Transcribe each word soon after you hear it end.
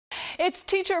It's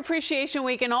Teacher Appreciation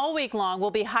Week, and all week long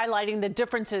we'll be highlighting the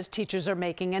differences teachers are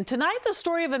making. And tonight, the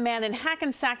story of a man in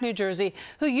Hackensack, New Jersey,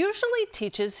 who usually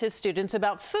teaches his students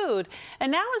about food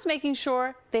and now is making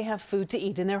sure they have food to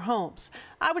eat in their homes.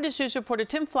 Eyewitness News reporter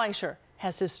Tim Fleischer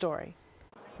has his story.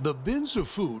 The bins of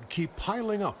food keep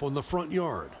piling up on the front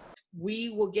yard. We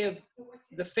will give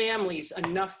the families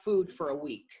enough food for a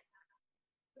week,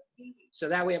 so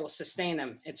that way it will sustain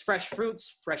them. It's fresh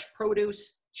fruits, fresh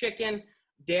produce, chicken,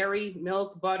 dairy,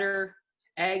 milk, butter,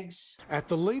 eggs. At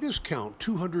the latest count,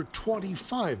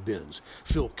 225 bins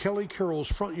fill Kelly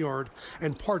Carroll's front yard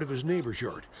and part of his neighbor's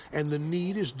yard, and the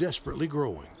need is desperately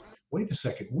growing. Wait a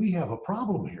second, we have a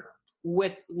problem here.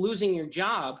 With losing your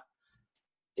job,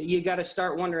 you got to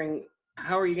start wondering,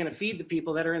 how are you going to feed the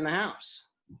people that are in the house?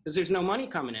 Because there's no money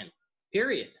coming in,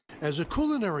 period. As a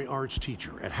culinary arts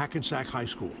teacher at Hackensack High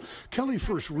School, Kelly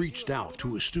first reached out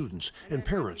to his students and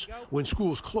parents when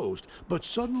schools closed, but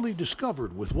suddenly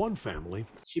discovered with one family.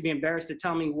 She'd be embarrassed to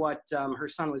tell me what her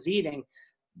son was eating.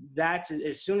 That's,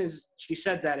 as soon as she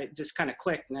said that, it just kind of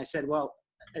clicked. And I said, well,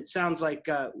 it sounds like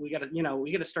we got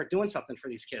to start doing something for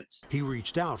these kids. He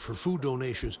reached out for food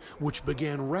donations, which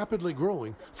began rapidly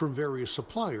growing from various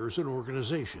suppliers and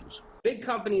organizations. Big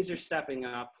companies are stepping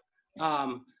up.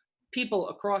 People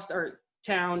across our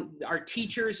town, our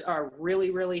teachers are really,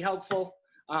 really helpful.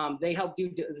 They help do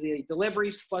the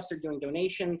deliveries, plus they're doing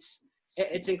donations.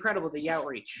 It's incredible, the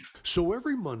outreach. So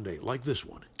every Monday, like this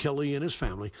one, Kelly and his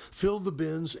family fill the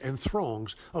bins, and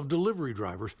throngs of delivery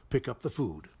drivers pick up the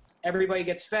food. Everybody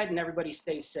gets fed and everybody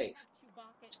stays safe.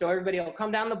 So everybody will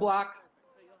come down the block.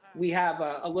 We have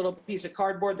a little piece of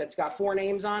cardboard that's got 4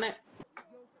 names on it.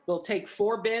 They'll take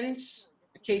 4 bins,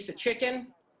 a case of chicken,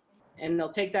 and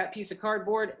they'll take that piece of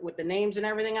cardboard with the names and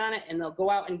everything on it, and they'll go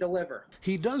out and deliver.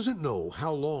 He doesn't know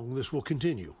how long this will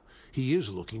continue. He is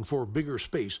looking for bigger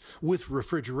space with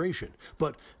refrigeration,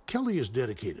 but Kelly is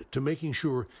dedicated to making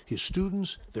sure his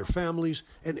students, their families,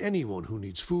 and anyone who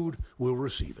needs food will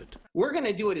receive it. We're going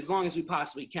to do it as long as we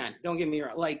possibly can. Don't get me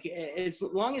wrong. Like, as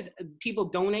long as people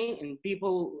donate and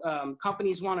people,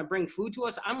 companies want to bring food to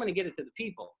us, I'm going to get it to the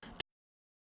people.